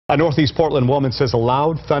A Northeast Portland woman says a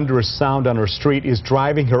loud, thunderous sound on her street is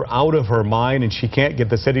driving her out of her mind, and she can't get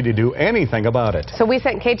the city to do anything about it. So we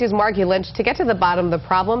sent K2's Margie Lynch to get to the bottom of the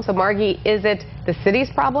problem. So Margie, is it the city's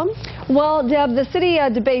problem? Well, Deb, the city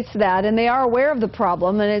debates that, and they are aware of the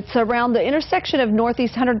problem, and it's around the intersection of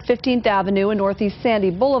Northeast 115th Avenue and Northeast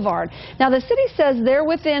Sandy Boulevard. Now, the city says they're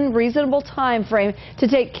within reasonable time frame to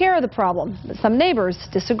take care of the problem, but some neighbors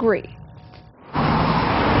disagree.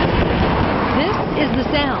 This is the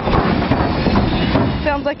sound.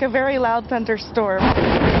 Sounds like a very loud thunderstorm.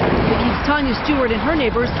 It keeps Tanya Stewart and her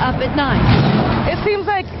neighbors up at night. It seems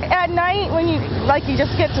like at night when you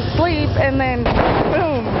just get to sleep and then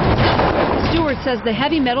boom. Stewart says the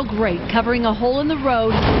heavy metal grate covering a hole in the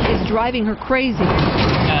road is driving her crazy.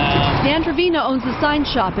 Dan Trevino owns the sign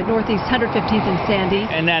shop at Northeast 115th and Sandy.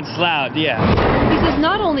 And that's loud, yeah. He says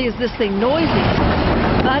not only is this thing noisy,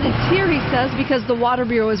 but it's here, he says, because the Water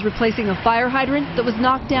Bureau is replacing a fire hydrant that was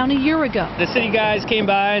knocked down a year ago. The city guys came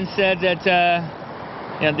by and said that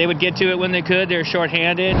they would get to it when they could. They're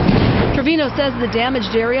short-handed. Trevino says the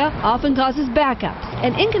damaged area often causes backups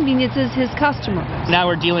and inconveniences his customers. Now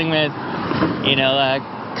we're dealing with,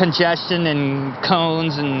 congestion and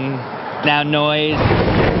cones and now noise.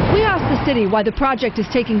 We asked the city why the project is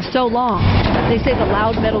taking so long. They say the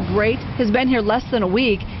loud metal grate has been here less than a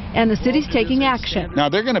week, and the city's taking action. Now,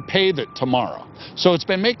 they're going to pave it tomorrow. So it's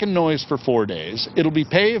been making noise for 4 days. It'll be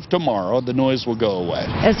paved tomorrow. The noise will go away.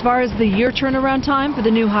 As far as the year turnaround time for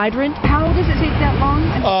the new hydrant, how does it take that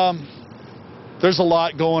long? There's a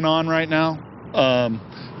lot going on right now.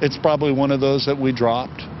 It's probably one of those that we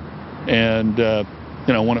dropped. And,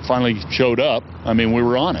 when it finally showed up, we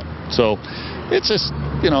were on it. So it's just,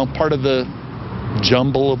 part of the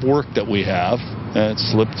jumble of work that we have. It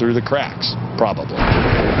slipped through the cracks, probably.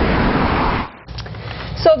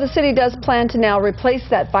 So the city does plan to now replace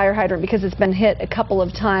that fire hydrant because it's been hit a couple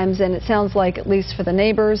of times, and it sounds like, at least for the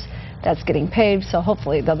neighbors, that's getting paved, so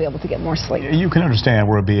hopefully they'll be able to get more sleep. You can understand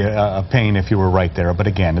where it would be a pain if you were right there, but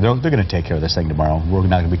again, they're going to take care of this thing tomorrow. We're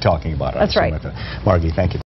not going to be talking about it. That's right. Margie, thank you.